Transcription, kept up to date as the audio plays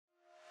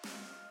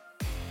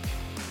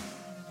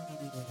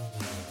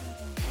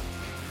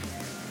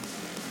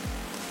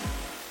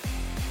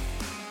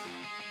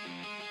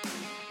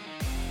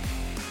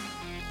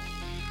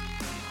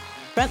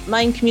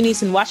frontline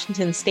communities in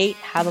Washington state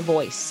have a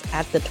voice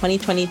at the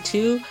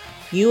 2022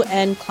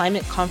 UN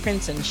Climate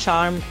Conference in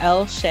Sharm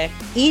el-Sheikh,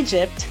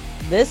 Egypt,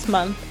 this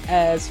month,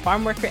 as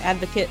farm worker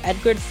advocate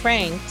Edgar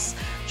Franks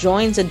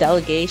joins a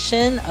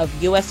delegation of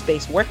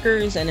U.S.-based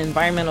workers and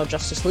environmental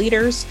justice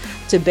leaders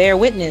to bear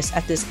witness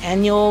at this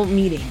annual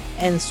meeting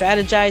and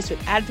strategize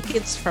with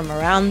advocates from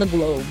around the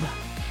globe.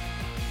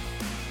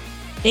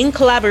 In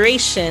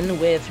collaboration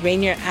with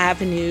Rainier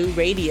Avenue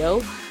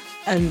Radio,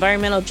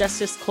 Environmental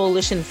Justice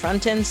Coalition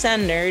Front and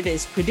Centered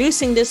is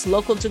producing this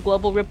local to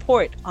global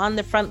report on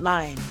the front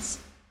lines.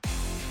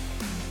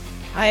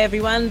 Hi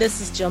everyone, this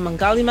is Jill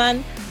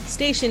Mangaliman,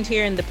 stationed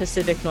here in the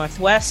Pacific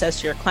Northwest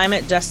as your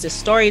climate justice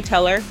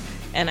storyteller,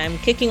 and I'm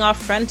kicking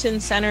off Front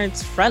and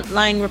Centered's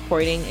frontline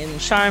reporting in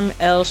Sharm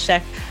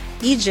el-Sheikh,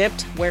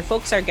 Egypt, where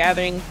folks are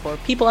gathering for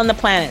people on the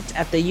planet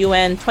at the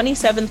UN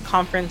 27th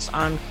Conference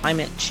on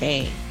Climate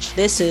Change.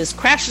 This is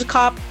Crash the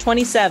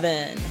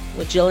COP27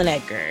 with Jill and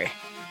Edgar.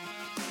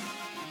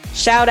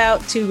 Shout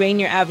out to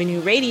Rainier Avenue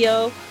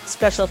Radio.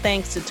 Special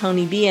thanks to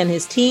Tony B and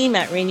his team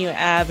at Rainier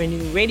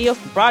Avenue Radio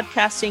for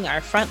broadcasting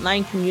our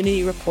frontline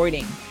community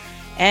reporting.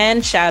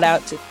 And shout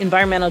out to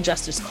Environmental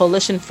Justice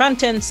Coalition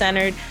Front and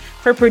Centered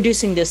for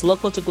producing this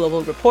local to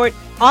global report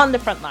on the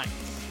front lines.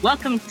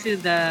 Welcome to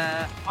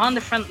the On the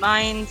Front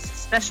Lines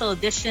special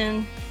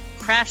edition,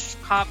 Crash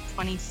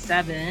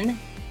COP27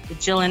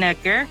 with Jill and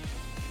Edgar.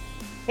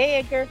 Hey,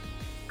 Edgar.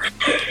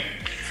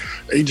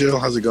 Hey, Jill.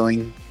 How's it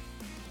going?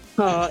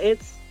 Oh,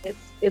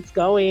 it's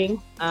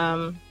going.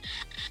 I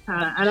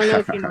don't know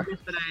if you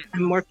noticed, but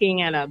I'm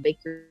working at a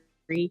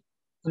bakery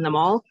in the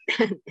mall.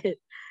 It's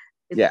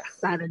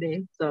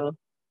Saturday, so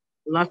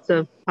lots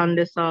of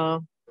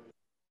pandesal,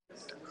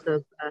 lots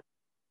of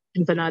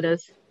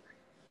empanadas.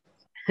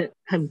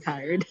 I'm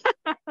tired,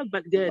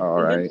 but good.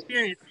 All right. Good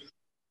experience.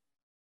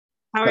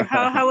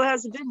 How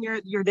has it been?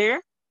 You're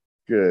there?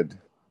 Good.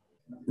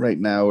 Right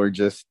now, we're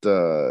just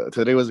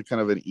today was kind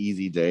of an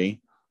easy day.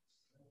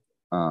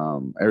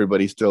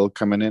 Everybody's still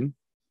coming in.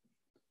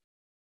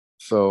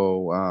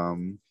 So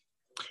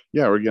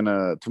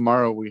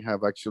tomorrow we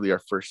have actually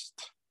our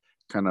first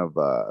kind of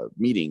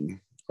meeting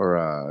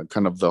or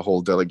kind of the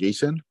whole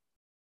delegation.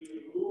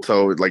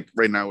 So like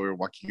right now we're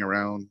walking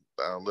around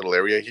a little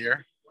area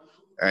here,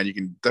 and you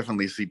can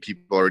definitely see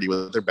people already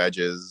with their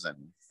badges and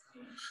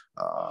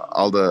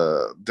all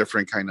the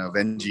different kind of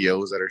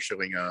NGOs that are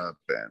showing up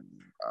and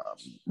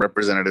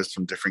representatives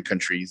from different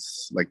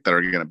countries like that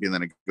are going to be in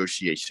the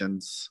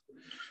negotiations.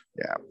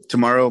 Yeah.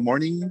 Tomorrow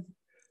morning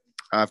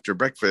after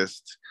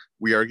breakfast,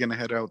 we are going to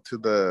head out to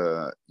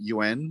the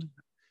UN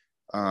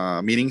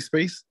meeting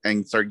space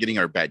and start getting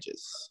our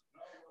badges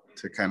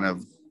to kind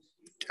of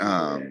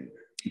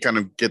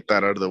get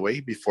that out of the way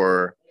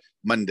before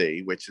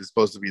Monday, which is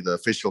supposed to be the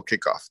official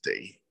kickoff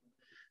day.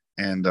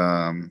 And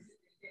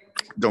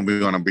don't we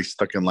want to be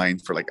stuck in line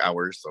for like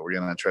hours, so we're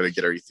gonna try to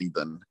get everything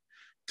done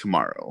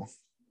tomorrow.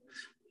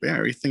 But yeah,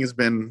 everything has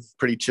been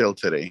pretty chill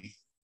today.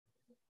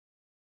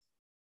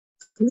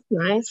 That's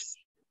nice.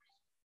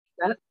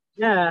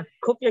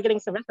 Hope you're getting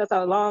some rest. That's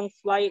a long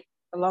flight,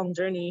 a long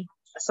journey.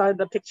 I saw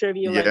the picture of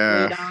you laid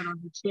out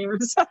on the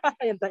chairs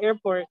at the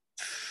airport.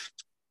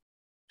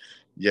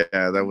 Yeah,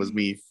 that was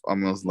me,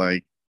 almost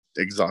like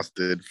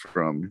exhausted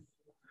from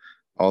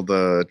all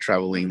the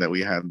traveling that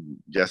we had.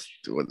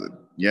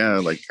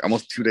 Like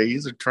almost 2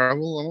 days of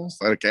travel.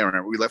 Almost, I can't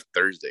remember. We left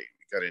Thursday.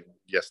 We got in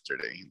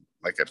yesterday,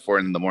 like at 4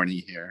 a.m.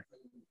 here.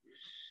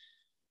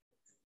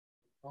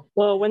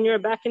 Well, when you're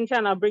back in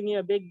town, I'll bring you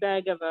a big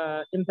bag of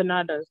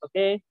empanadas.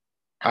 Okay?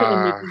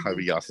 That'd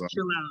be awesome.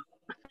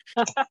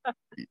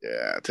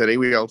 Yeah. Today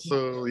we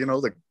also,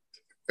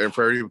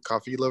 for any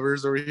coffee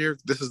lovers over here,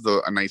 this is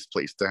a nice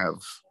place to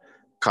have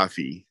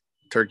coffee,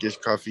 Turkish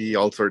coffee,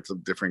 all sorts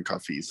of different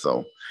coffees.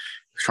 So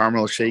Sharm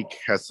el-Sheikh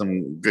has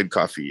some good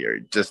coffee,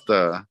 or just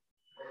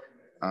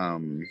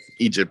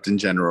Egypt in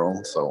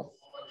general. So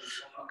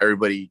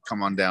everybody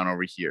come on down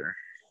over here.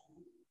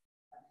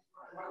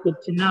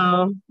 Good to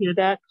know. Hear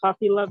that,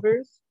 coffee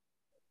lovers?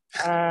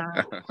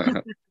 Glad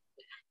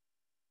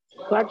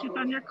you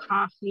found your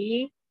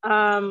coffee.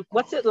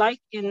 What's it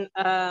like in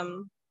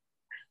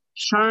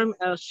Sharm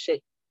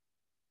el-Sheikh?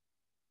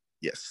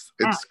 Yes,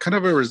 it's kind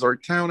of a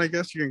resort town, I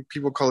guess.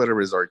 People call it a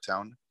resort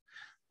town.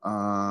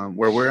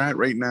 Where we're at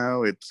right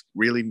now, it's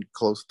really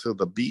close to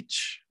the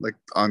beach, like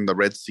on the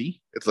Red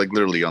Sea. It's like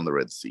literally on the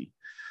Red Sea.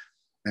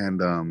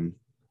 And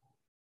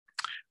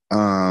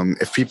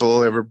if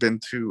people ever been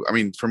to,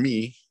 for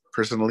me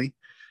personally,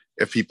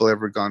 if people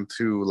ever gone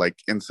to like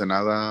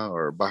Ensenada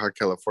or Baja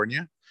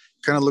California,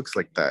 kind of looks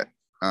like that.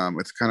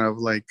 It's kind of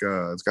like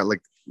it's got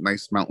like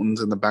nice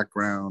mountains in the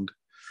background.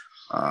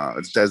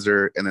 It's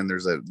desert, and then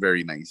there's a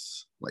very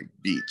nice like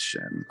beach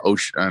and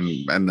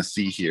ocean and the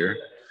sea here.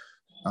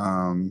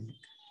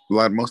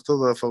 Most of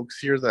the folks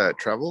here that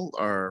travel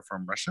are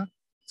from Russia,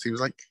 it seems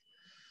like.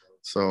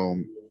 So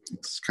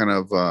it's kind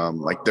of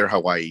like their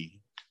Hawaii.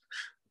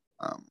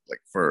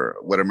 Like for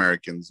what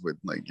Americans would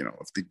like,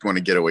 if they want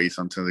to get away,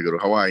 sometimes they go to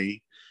Hawaii.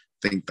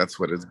 I think that's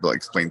what it's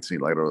explained to me.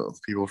 Like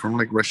people from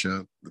like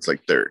Russia, it's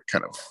like their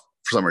kind of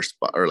summer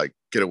spot or like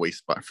getaway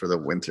spot for the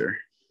winter.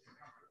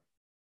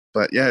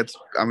 But yeah,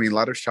 I mean, a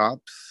lot of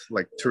shops,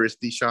 like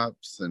touristy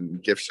shops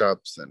and gift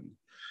shops, and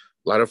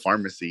a lot of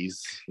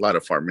pharmacies, a lot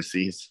of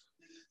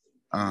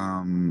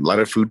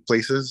food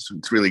places.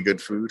 It's really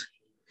good food.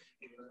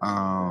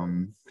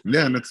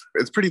 Yeah, and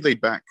it's pretty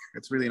laid back.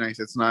 It's really nice.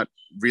 It's not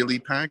really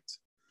packed.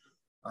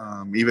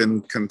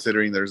 Even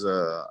considering there's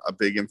a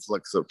big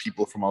influx of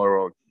people from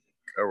all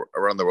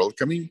around the world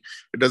coming,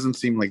 it doesn't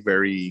seem like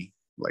very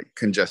like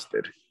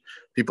congested.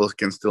 People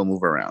can still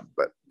move around,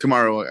 but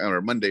tomorrow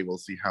or Monday we'll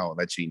see how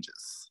that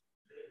changes.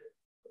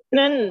 And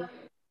then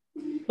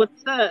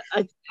what's that?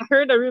 I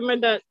heard a rumor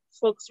that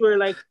folks were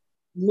like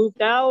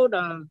moved out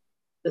of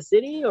the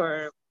city,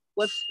 or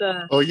what's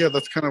the? Oh yeah,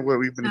 that's kind of what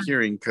we've been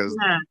hearing because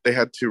Yeah. they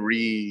had to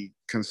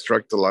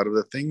reconstruct a lot of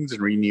the things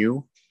and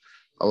renew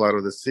a lot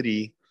of the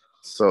city.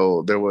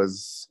 So there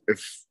was,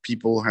 if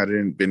people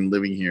hadn't been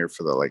living here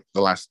for the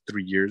last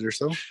 3 years or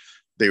so,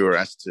 they were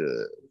asked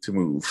to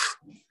move.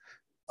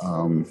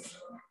 Um,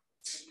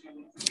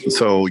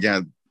 so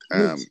yeah,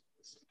 um,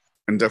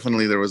 and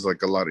definitely there was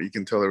like a lot of, you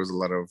can tell there was a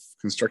lot of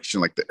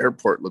construction. Like the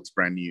airport looks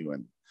brand new,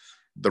 and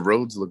the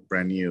roads look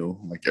brand new.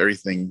 Like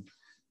everything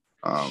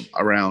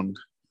around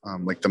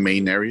like the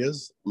main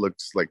areas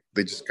looks like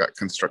they just got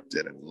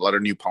constructed, and a lot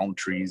of new palm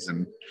trees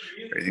and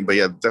everything. But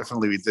yeah,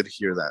 definitely we did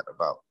hear that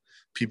about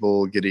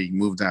people getting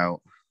moved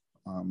out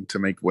to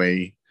make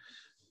way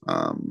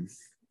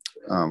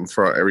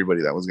for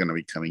everybody that was going to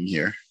be coming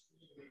here.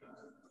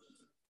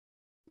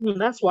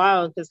 That's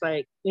wild because,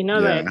 like, we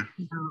know that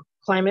Yeah.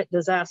 climate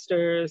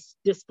disasters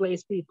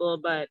displace people,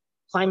 but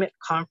climate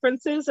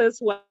conferences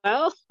as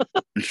well.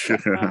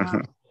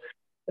 The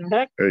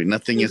heck,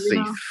 Nothing is you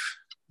know, safe.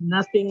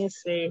 nothing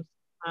is safe,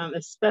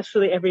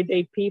 especially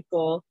everyday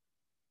people.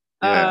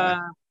 Yeah.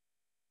 Uh,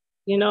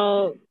 you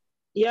know,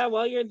 yeah,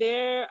 while you're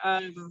there,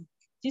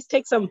 just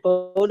take some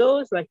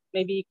photos. Like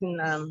maybe you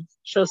can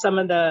show some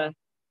of the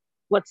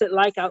what's it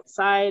like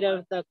outside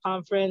of the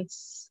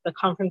conference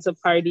of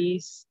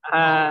parties,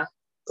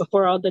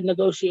 before all the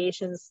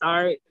negotiations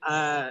start.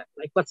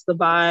 Like what's the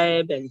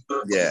vibe, and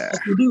Yeah.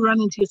 if you do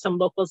run into some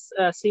locals,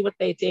 see what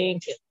they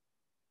think.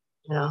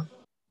 You know,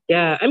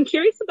 yeah, I'm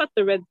curious about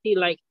the Red Sea.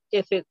 Like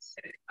if it's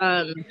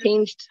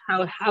changed,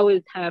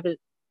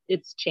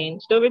 it's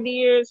changed over the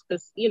years,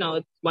 because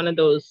it's one of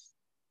those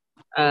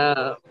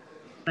uh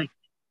like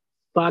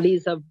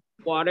bodies of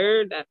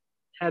water that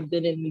have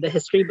been in the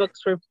history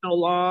books for so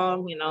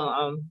long. If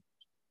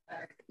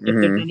there's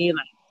Mm-hmm. any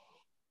like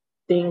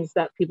things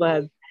that people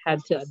have had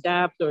to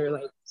adapt, or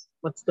like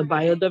what's the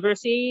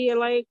biodiversity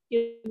like,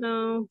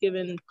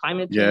 given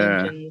climate change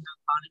Yeah. and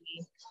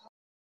economy.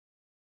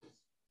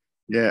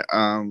 Yeah.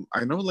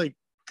 I know like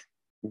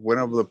one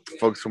of the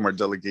folks from our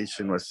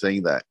delegation was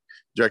saying that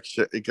you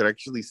could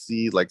actually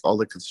see like all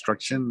the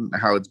construction,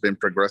 how it's been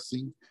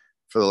progressing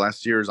for the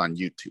last years on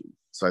YouTube.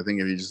 So I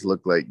think if you just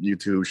look like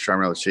YouTube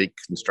Sharm el Sheikh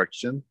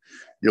construction,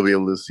 you'll be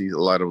able to see a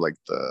lot of like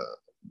the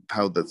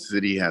how the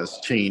city has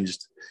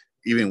changed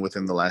even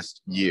within the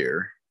last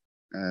year,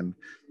 and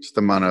just the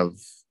amount of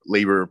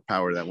labor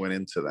power that went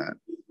into that.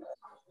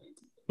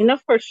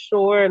 For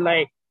sure,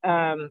 like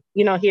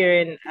here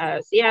in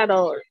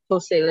Seattle or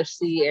Coast Salish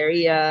Sea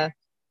area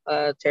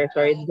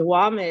territory, the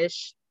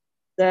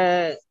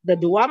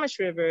Duwamish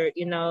River,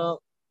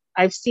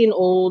 I've seen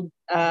old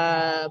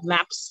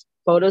maps,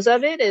 photos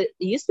of it. It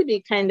used to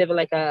be kind of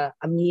like a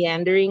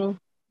meandering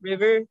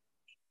river,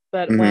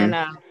 but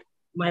Mm-hmm.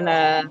 when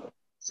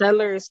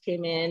settlers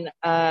came in,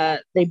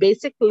 they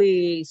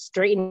basically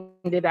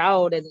straightened it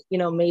out and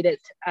made it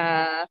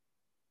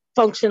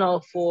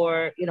functional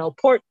for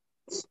ports,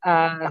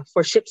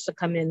 for ships to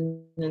come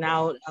in and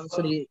out.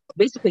 So they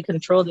basically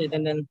controlled it,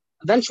 and then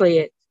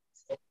eventually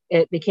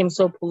it became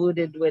so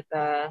polluted with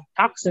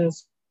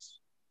toxins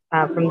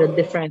from the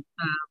different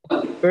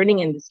burning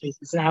industries.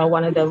 It's now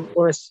one of the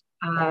worst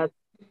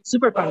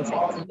Superfund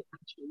sites in the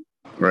country.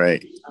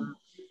 Right.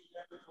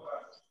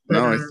 But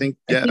No, I think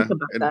I yeah, think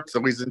about and that. it's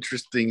always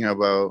interesting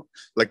about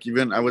like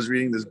even I was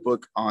reading this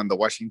book on the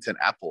Washington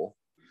apple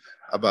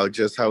about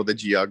just how the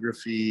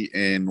geography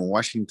in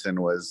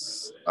Washington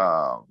was,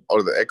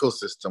 or the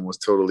ecosystem was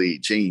totally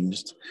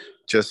changed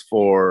just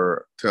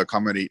for to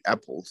accommodate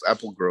apple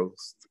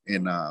growth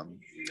in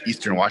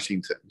eastern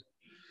Washington,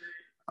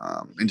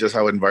 and just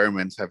how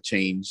environments have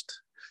changed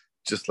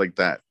just like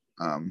that.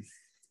 Um,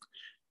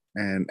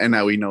 and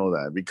now we know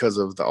that because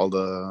of all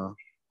the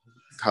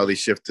how they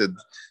shifted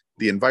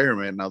the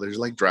environment. Now there's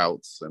like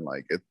droughts and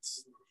like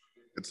it's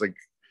like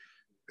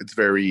it's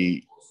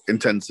very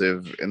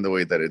intensive in the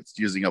way that it's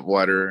using up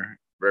water,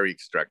 very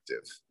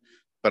extractive,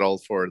 but all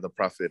for the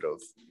profit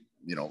of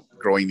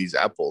growing these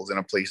apples in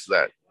a place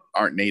that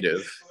aren't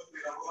native.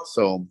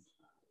 So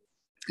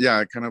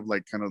yeah, kind of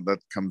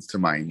that comes to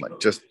mind, like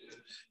just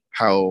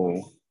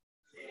how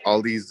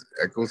all these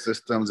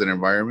ecosystems and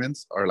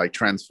environments are like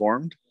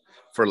transformed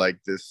for like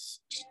this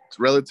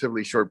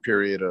relatively short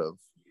period of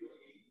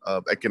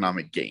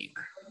economic gain.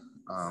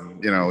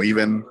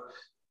 Even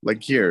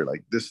like here,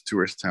 like this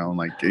tourist town,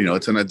 like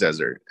it's in a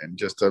desert, and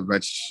just a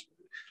much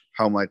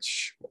how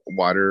much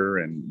water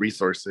and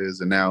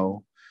resources, and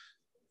now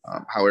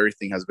how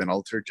everything has been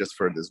altered just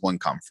for this one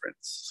conference.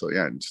 So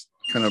yeah, it just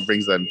kind of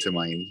brings that into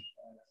mind.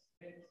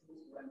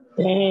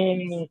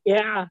 Dang.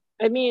 Yeah.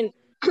 I mean,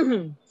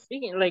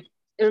 speaking like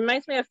it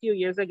reminds me a few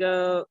years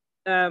ago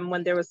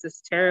when there was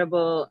this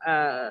terrible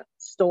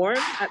storm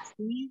at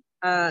sea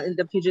in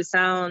the Puget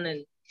Sound,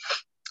 and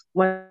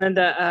when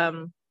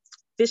the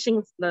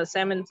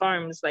salmon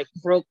farms like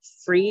broke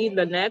free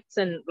the nets,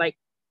 and like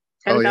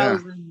Oh yeah,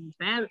 10,000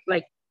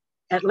 like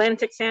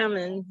Atlantic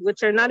salmon,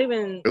 which are not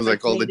even it was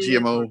like like all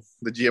native,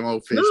 the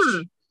GMO mm,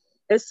 fish.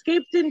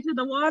 escaped into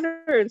the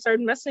water and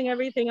started messing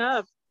everything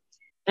up.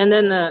 And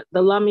then the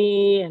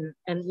Lummi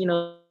and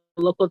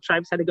local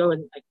tribes had to go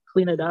and like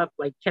clean it up,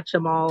 like catch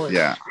them all, and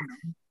Yeah,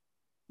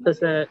 because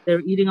they were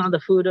eating all the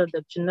food of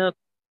the Chinook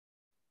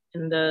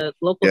and the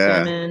local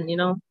yeah, salmon.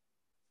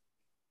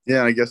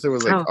 yeah. I guess it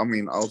was like, Oh, I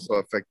mean, also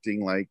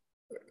affecting like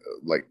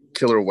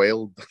killer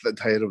whale, the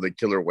diet of the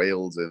killer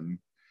whales, and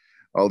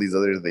all these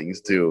other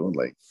things too.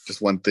 Like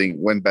just one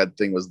bad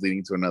thing was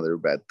leading to another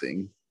bad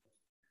thing.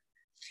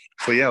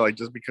 So yeah, like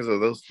just because of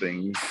those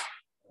things,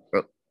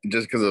 uh,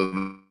 just because of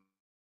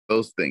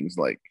those things,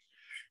 like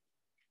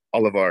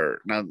all of our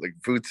now like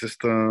food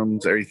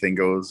systems, everything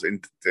goes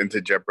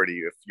into jeopardy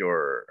if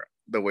you're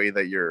the way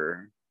that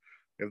you're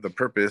if the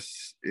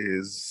purpose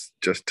is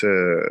just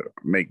to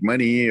make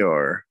money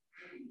or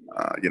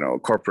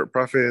corporate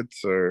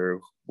profits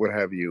or what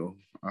have you.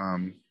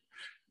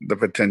 The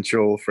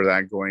potential for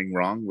that going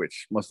wrong,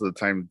 which most of the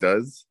time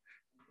does,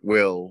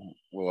 will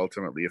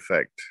ultimately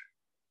affect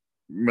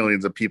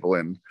millions of people,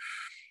 and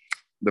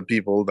the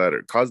people that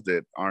are caused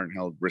it aren't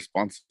held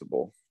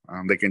responsible.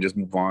 They can just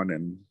move on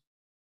and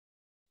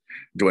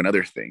do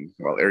another thing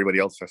while everybody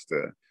else has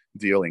to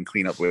deal and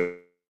clean up with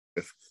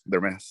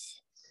their mess.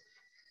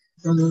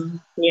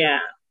 yeah.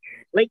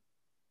 Like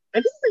I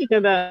just think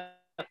about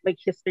like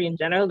history in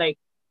general, like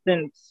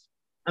since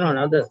I don't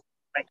know the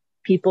like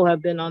people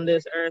have been on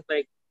this earth,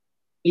 like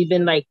we've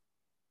been like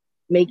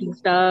making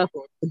stuff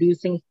or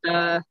producing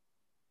stuff,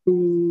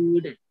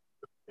 food,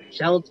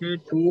 shelter,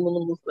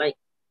 tools, like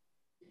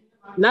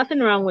nothing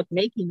wrong with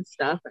making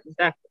stuff. In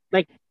fact,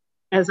 like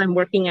as I'm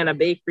working at a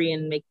bakery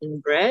and making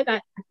bread,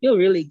 I feel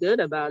really good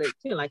about it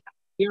too. Like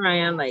here I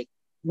am, like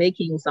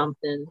making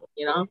something,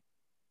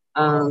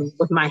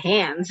 with my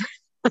hands,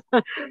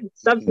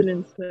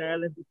 substance there.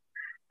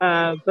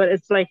 But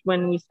it's like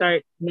when we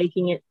start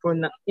making it for,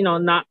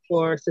 not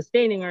for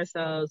sustaining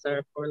ourselves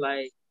or for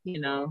like,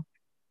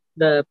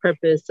 the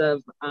purpose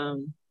of,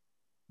 you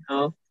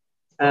know,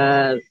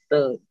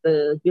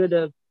 the good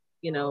of,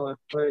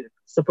 for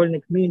supporting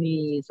the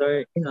communities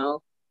or,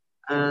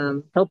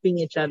 helping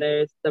each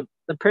other. The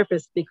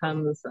purpose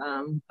becomes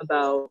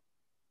about,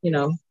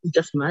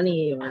 just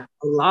money or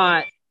a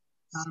lot.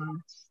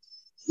 Um,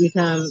 you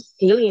become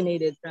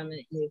alienated from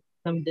it. You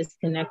become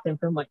disconnected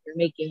from what you're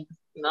making.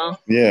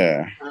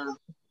 Yeah, Um,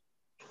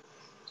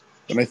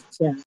 and I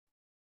yeah.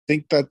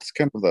 think that's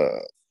kind of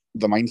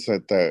the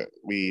mindset that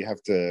we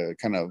have to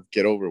kind of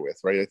get over with,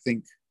 right? I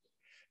think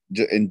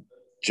in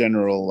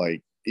general,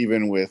 like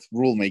even with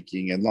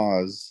rulemaking and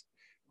laws,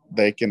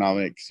 the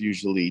economics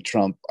usually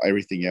trump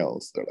everything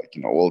else. They're like,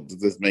 well, does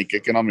this make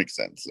economic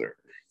sense? Or,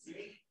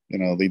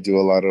 they do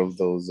a lot of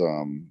those,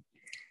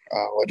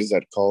 what is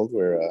that called?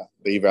 Where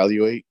they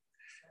evaluate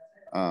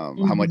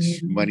how much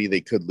Mhm. money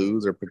they could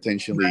lose or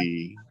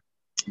potentially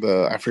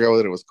I forgot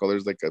what it was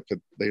called.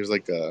 There's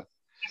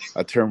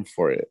a term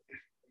for it.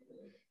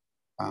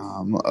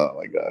 Oh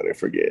my God, I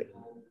forget.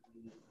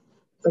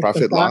 Like the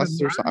Profit bottom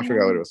loss or something. I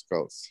forgot what it line, was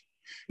called.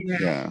 yeah,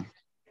 Yeah.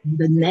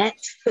 the net.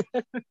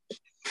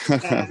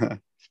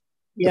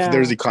 Yeah, If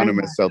there's yeah,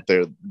 economists out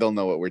there, they'll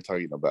know what we're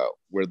talking about,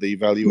 where they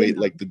evaluate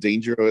yeah. like the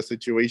danger of a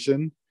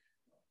situation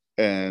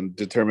and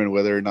determine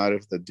whether or not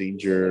if the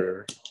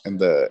danger and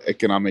the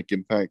economic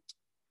impact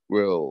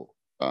will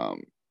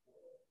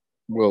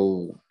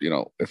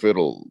if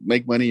it'll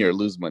make money or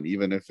lose money,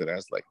 even if it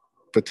has like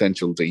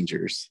potential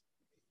dangers.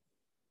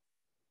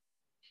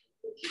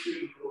 A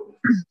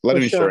lot For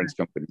of sure. insurance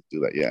companies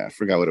do that. Yeah, I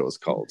forgot what it was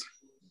called.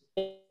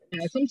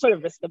 Yeah, some sort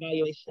of risk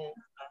evaluation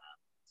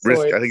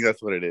Risk. I think sorts.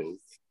 that's what it is.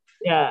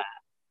 Yeah,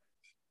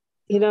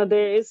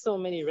 there is so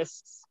many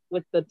risks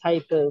with the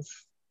type of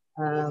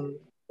um,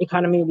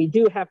 economy we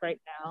do have right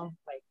now.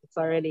 Like it's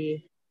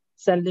already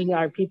sending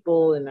our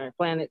people and our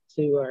planet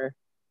to our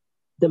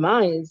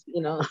demise.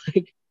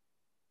 Like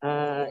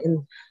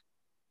and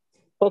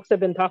folks have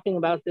been talking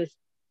about this.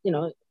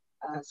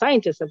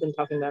 Scientists have been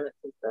talking about it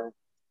since the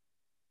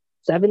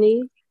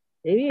 70s,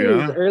 maybe as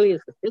Yeah. early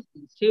as the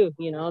 50s too.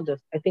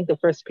 I think the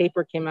first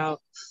paper came out.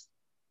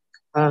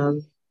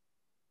 Um,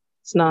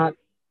 it's not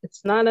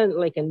it's not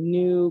like a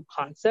new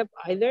concept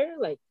either.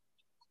 Like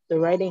the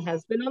writing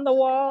has been on the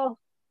wall.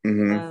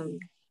 Mm-hmm. Um,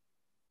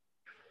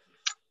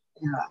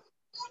 yeah,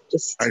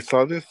 I just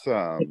saw this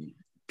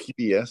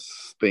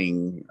PBS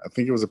thing. I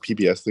think it was a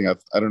PBS thing.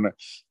 I don't know,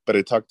 but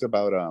it talked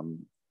about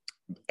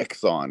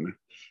Exxon,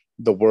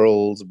 the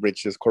world's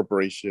richest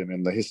corporation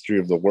in the history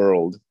of the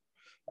world,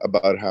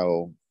 about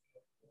how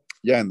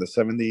yeah, in the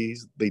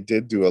 70s, they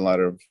did do a lot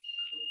of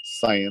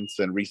science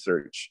and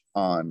research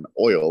on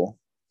oil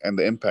and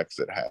the impacts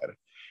it had.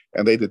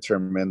 And they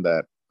determined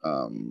that,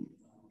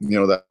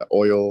 that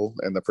oil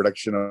and the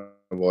production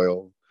of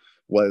oil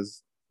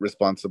was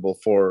responsible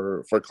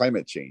for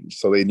climate change.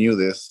 So they knew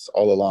this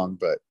all along,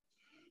 but,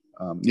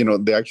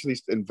 they actually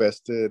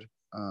invested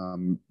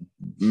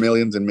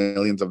millions and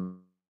millions of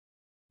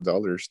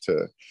dollars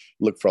to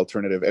look for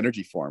alternative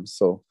energy forms.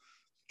 So,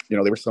 they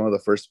were some of the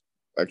first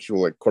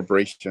actual like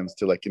corporations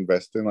to like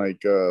invest in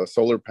like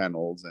solar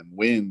panels and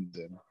wind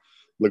and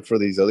look for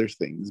these other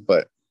things.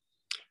 But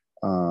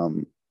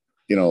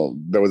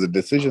there was a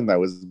decision that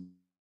was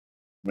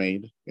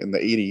made in the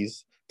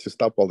 80s to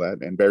stop all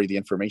that and bury the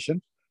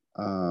information.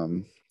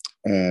 And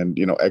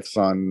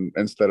Exxon,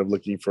 instead of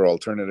looking for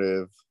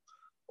alternative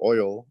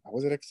oil,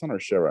 was it Exxon or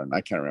Chevron?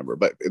 I can't remember,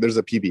 but there's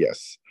a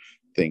PBS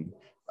thing.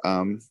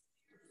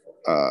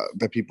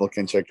 That people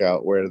can check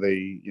out where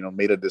they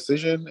made a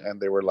decision and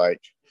they were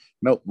like,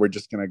 nope, we're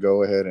just going to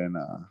go ahead and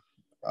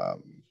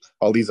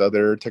all these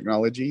other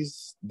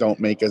technologies don't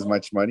make as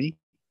much money,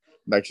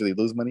 they actually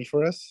lose money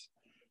for us.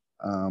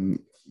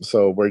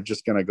 So we're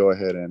just going to go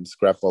ahead and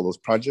scrap all those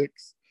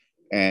projects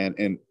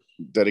and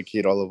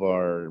dedicate all of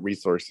our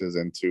resources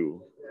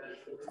into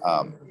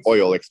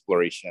oil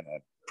exploration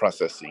and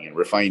processing and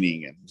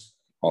refining and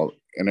all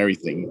and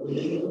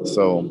everything.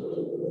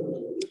 So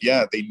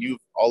yeah, they knew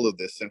all of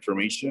this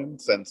information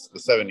since the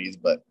 70s,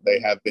 but they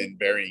have been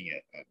burying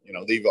it. And,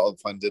 they've all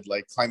funded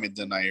like climate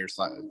denier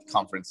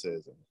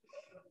conferences and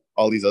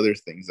all these other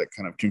things that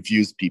kind of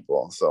confuse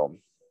people. So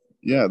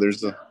yeah,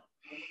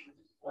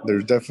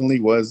 there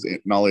definitely was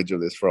knowledge of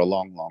this for a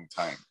long, long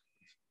time.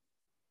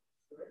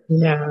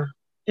 Yeah.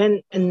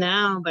 And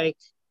now, like,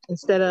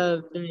 instead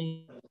of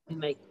doing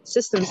like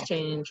systems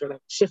change or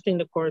like shifting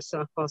the course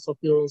of fossil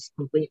fuels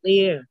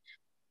completely,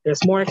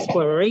 there's more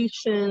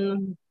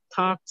exploration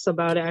talks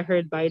about it. I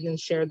heard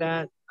Biden share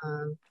that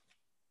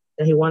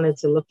he wanted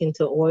to look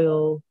into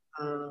oil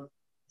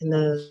in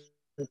the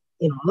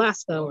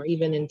Alaska or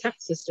even in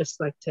Texas, just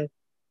like to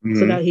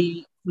so that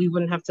we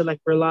wouldn't have to like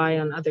rely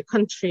on other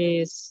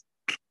countries.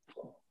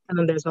 And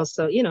then there's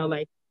also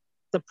like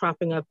the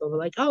propping up of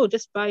like, oh,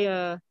 just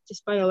buy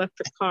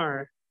electric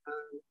car,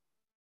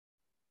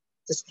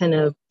 just kind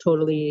of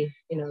totally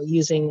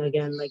using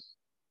again like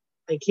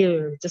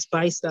here, just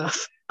buy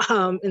stuff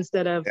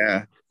instead of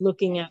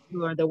looking at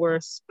who are the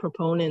worst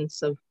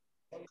proponents of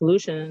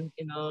pollution.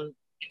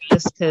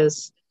 Just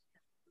because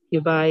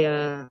you buy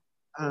a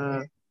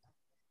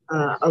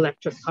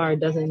electric car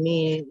doesn't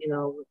mean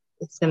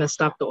it's going to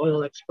stop the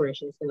oil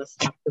exploration. It's going to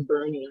stop the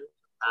burning.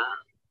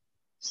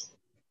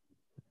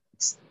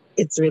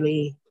 It's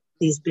really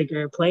these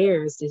bigger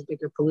players, these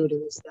bigger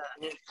polluters that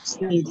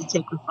need to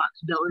take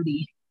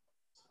responsibility.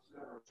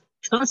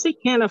 Honestly,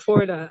 can't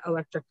afford an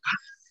electric car.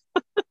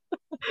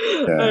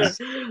 Yeah.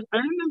 I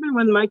remember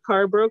when my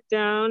car broke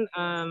down.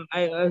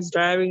 I was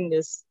driving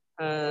this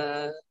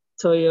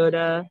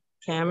Toyota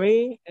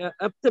Camry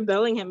up to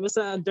Bellingham. It was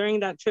during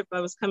that trip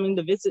I was coming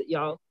to visit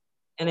y'all,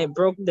 and it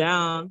broke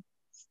down.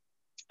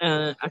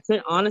 I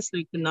could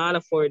not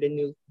afford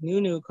a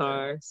new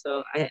car,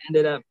 so I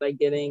ended up by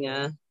getting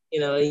a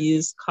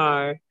used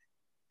car.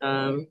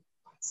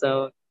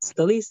 So it's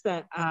the least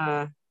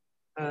that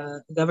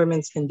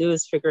governments can do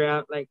is figure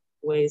out like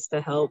ways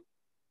to help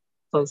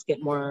folks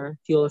get more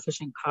fuel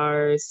efficient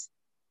cars.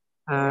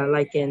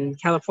 Like in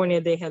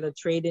California, they had a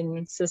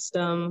trade-in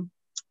system.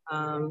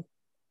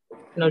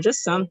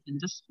 Just something,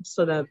 just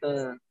so that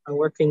the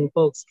working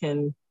folks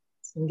can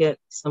get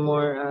some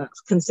more,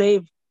 can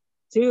save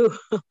too.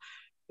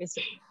 it's,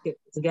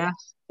 it's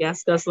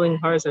gas guzzling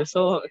cars are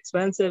so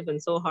expensive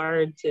and so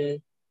hard to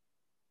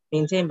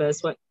maintain, but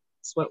it's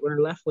what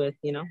we're left with.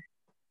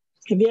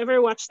 Have you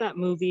ever watched that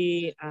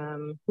movie,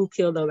 Who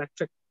Killed the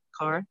Electric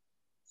Car?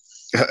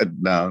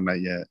 No, not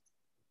yet.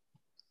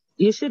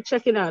 You should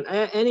check it out.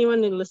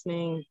 Anyone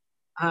listening,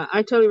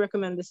 I totally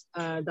recommend this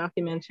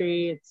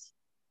documentary.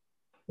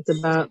 It's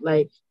about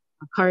like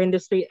a car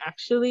industry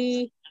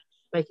actually,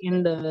 like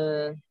in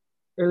the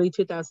early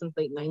 2000s,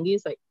 late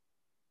 90s, like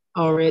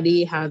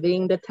already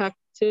having the tech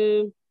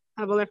to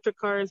have electric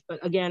cars,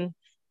 but again,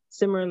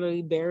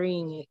 similarly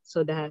burying it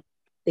so that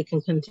they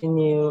can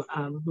continue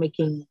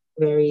making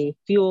very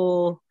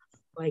fuel,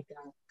 like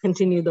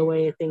continue the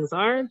way things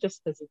are,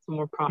 just because it's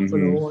more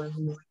profitable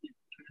and more.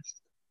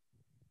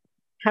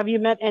 Have you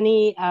met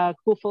any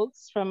cool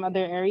folks from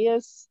other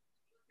areas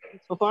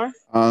so far?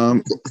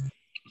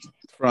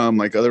 From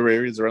like other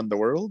areas around the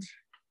world?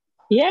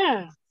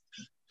 Yeah.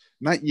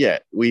 Not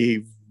yet.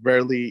 We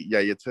barely.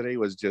 Yeah. Today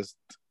was just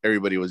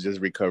everybody was just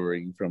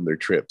recovering from their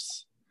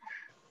trips.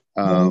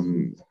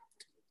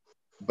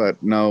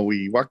 But no,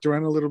 we walked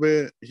around a little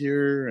bit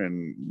here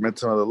and met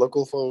some of the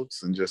local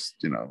folks and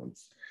just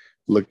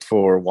looked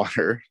for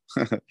water,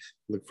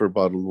 looked for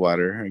bottled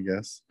water, I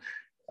guess.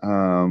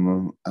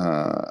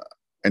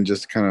 And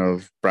just kind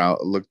of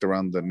looked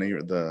around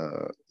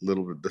the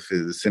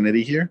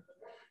vicinity here.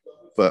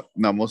 But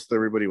no, most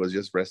everybody was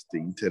just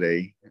resting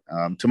today.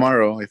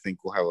 Tomorrow, I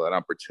think we'll have an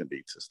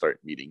opportunity to start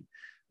meeting.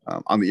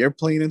 On the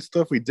airplane and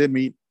stuff, we did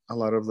meet a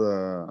lot of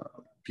the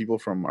people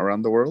from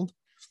around the world.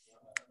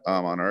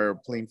 On our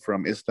airplane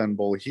from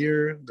Istanbul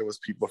here, there was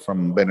people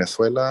from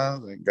Venezuela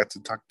that I got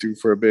to talk to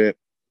for a bit.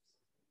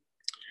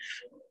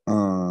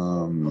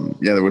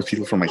 Yeah, there was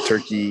people from like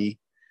Turkey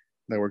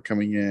that were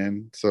coming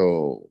in.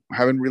 So I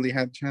haven't really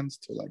had a chance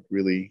to like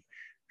really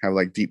have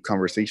like deep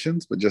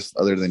conversations, but just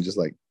other than just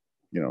like,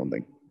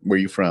 like where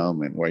you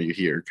from and why you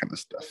here kind of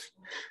stuff.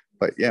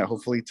 But yeah,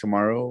 hopefully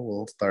tomorrow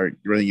we'll start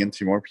running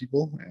into more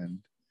people and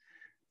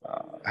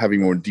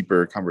having more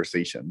deeper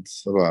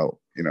conversations about,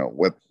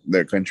 what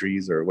their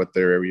countries or what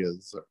their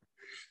areas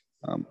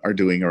are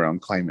doing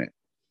around climate.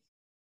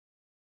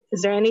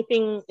 Is there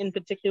anything in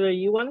particular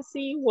you want to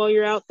see while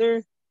you're out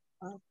there?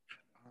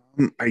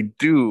 I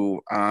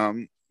do.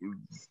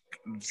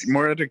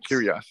 More out of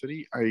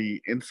curiosity,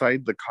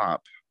 inside the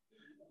COP,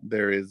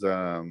 there is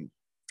the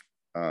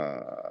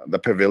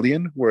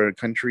pavilion where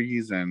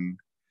countries and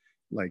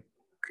like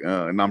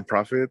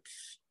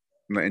nonprofits,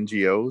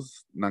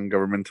 NGOs,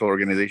 non-governmental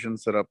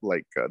organizations set up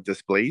like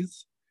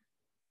displays.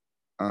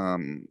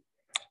 And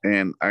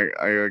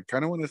I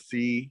kind of want to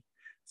see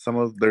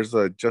there's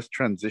a just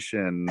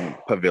transition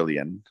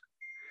pavilion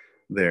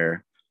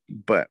there,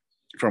 but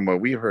from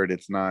what we heard,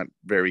 it's not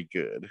very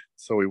good.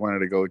 So we wanted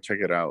to go check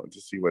it out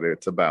to see what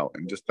it's about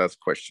and just ask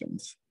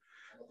questions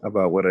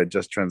about what a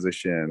just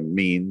transition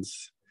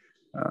means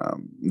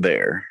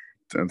there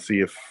and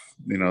see if,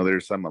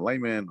 there's some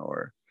alignment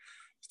or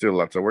still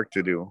lots of work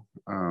to do.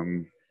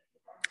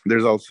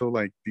 There's also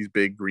like these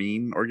big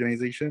green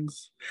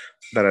organizations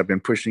that have been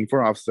pushing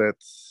for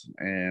offsets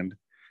and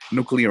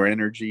nuclear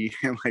energy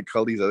and like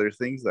all these other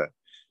things that,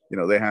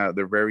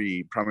 they're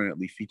very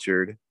prominently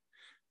featured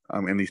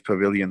in these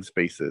pavilion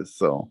spaces.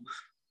 So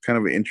kind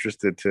of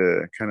interested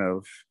to kind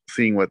of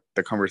seeing what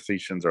the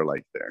conversations are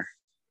like there.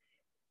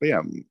 But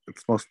yeah,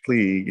 it's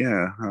mostly,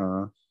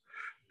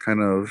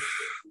 kind of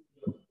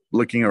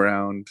looking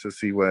around to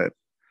see what,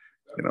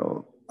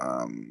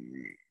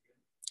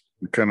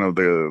 kind of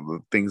the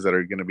things that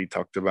are going to be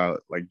talked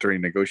about like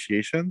during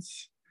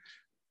negotiations.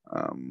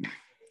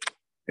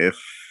 If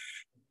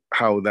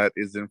how that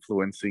is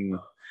influencing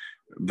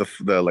the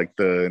like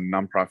the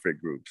nonprofit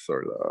groups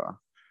or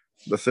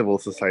the civil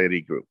society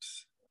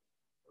groups.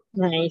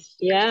 Nice.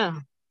 Yeah.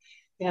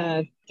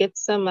 Get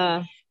some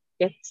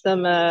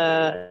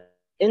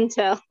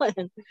intel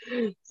and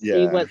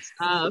see what's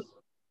up.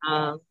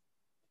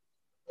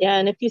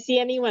 And if you see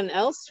anyone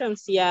else from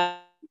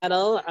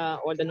Seattle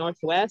or the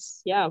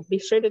Northwest, be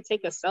sure to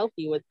take a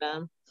selfie with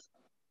them.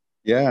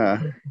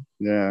 Yeah.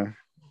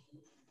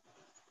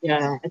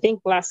 I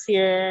think last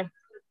year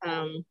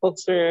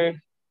folks were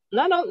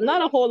not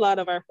a whole lot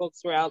of our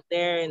folks were out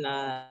there in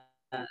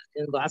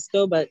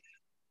Glasgow, but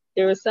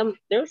there were some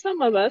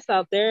of us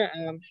out there.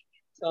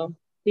 So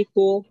be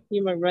cool.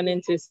 You might run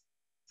into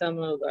some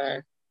of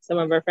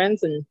our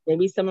friends and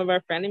maybe some of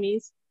our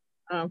frenemies.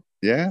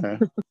 Yeah.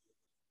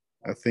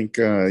 I think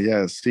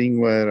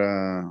seeing what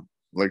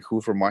like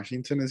who from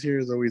Washington is here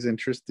is always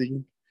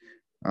interesting.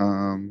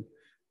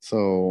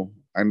 So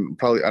I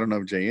don't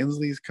know if Jay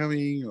Inslee's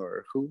coming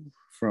or who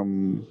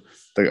from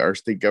our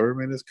state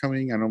government is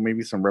coming. I know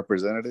maybe some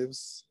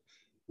representatives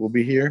will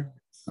be here.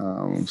 We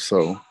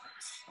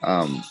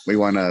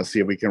want to see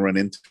if we can run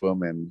into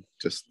them and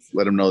just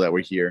let them know that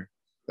we're here,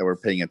 that we're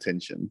paying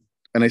attention.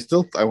 And I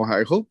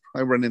hope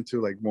I run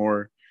into like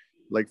more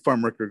like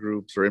farm worker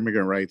groups or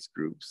immigrant rights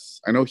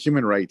groups. I know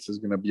human rights is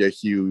going to be a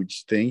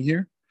huge thing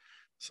here.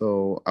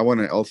 So I want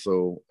to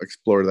also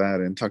explore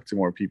that and talk to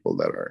more people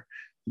that are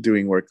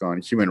doing work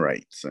on human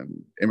rights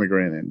and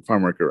immigrant and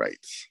farm worker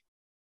rights.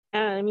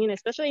 I mean,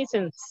 especially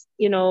since,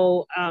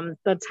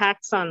 the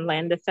tax on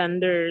land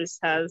defenders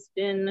has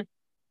been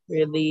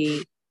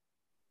really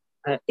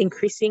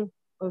increasing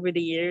over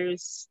the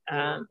years,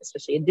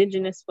 especially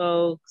indigenous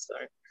folks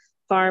or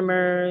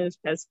farmers,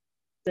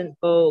 peasant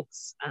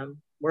folks,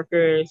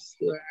 workers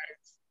who are,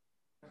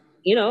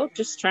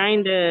 just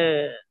trying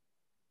to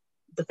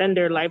defend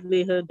their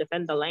livelihood,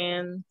 defend the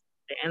land,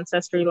 their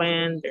ancestry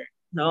land,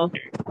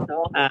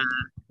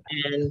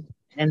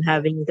 and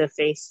having to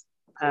face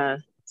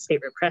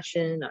state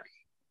repression or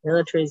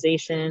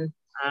militarization.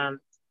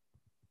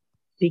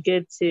 Be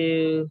good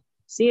to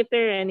see if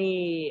there are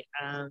any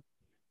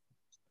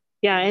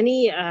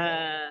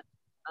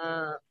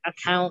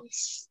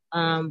accounts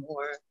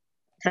or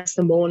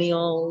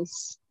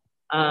testimonials.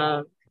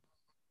 I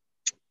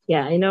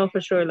know for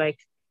sure, like,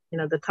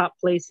 the top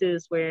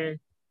places where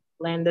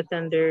land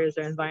defenders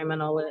or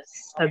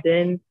environmentalists have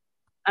been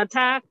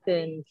attacked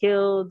and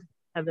killed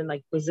have been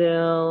like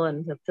Brazil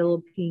and the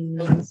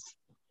Philippines.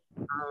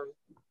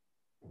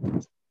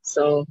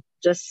 So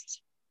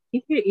just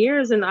keep your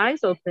ears and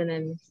eyes open,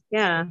 and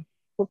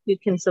hope you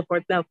can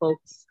support them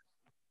folks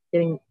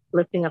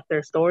lifting up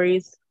their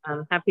stories.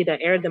 I'm happy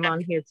to air them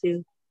on here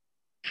too.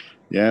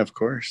 Yeah, of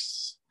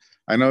course.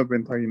 I know I've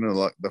been talking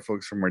to the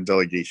folks from our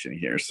delegation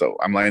here, so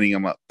I'm lining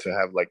them up to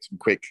have like some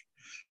quick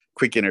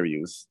quick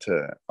interviews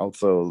to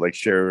also like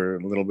share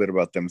a little bit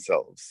about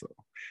themselves. So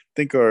I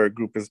think our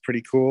group is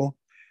pretty cool.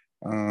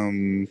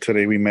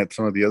 Today we met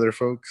some of the other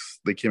folks.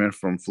 They came in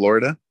from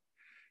Florida.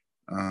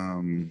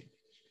 From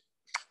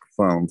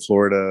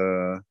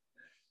Florida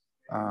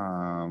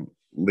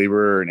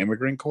Labor and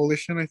Immigrant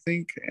Coalition, I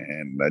think,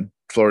 and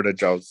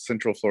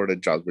Central Florida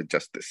Jobs with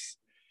Justice.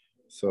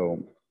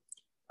 So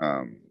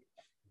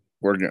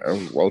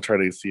we'll try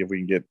to see if we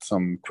can get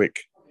some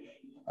quick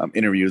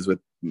interviews with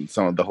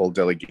some of the whole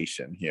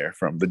delegation here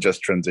from the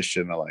Just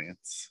Transition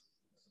Alliance.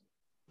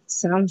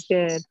 Sounds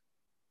good.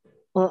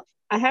 Well,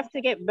 I have to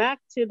get back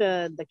to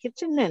the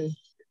kitchen and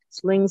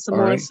sling some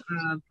more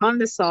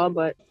pandesal,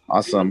 but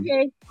awesome.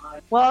 Okay.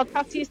 Well, I'll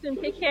talk to you soon.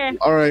 Take care.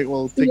 All right.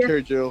 Well, take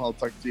care, Jill. I'll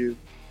talk to you.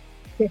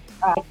 Okay,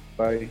 bye.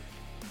 Bye.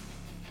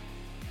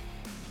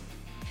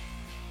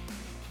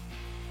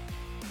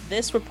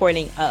 This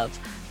reporting of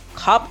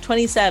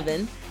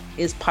COP27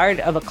 is part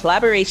of a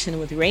collaboration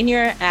with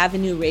Rainier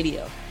Avenue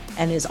Radio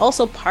and is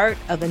also part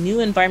of a new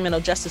environmental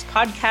justice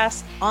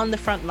podcast, On the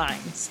Front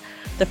Lines.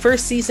 The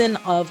first season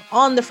of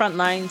On the Front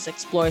Lines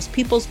explores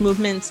people's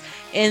movements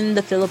in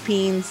the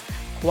Philippines,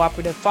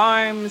 cooperative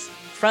farms,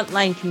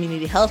 frontline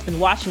community health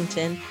in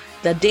Washington,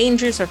 the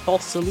dangers of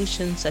false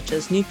solutions such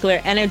as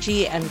nuclear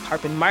energy and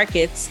carbon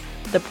markets,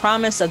 the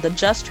promise of the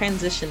Just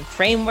Transition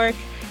Framework,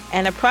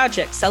 and a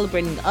project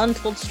celebrating the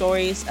untold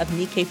stories of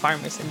Nikkei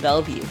farmers in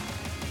Bellevue.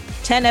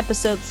 10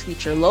 episodes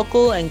feature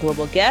local and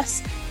global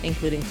guests,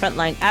 including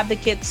frontline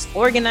advocates,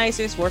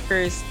 organizers,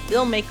 workers,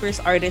 filmmakers,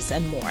 artists,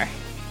 and more.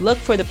 Look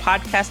for the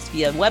podcast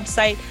via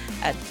website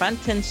at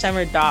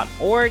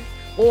frontandcenter.org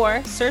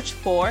or search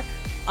for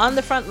On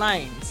the Front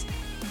Lines.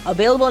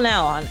 Available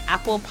now on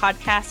Apple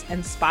Podcasts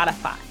and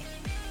Spotify.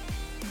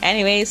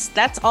 Anyways,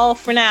 that's all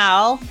for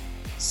now.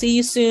 See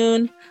you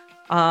soon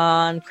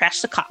on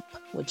Crash the COP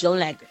with Jill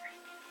Negger.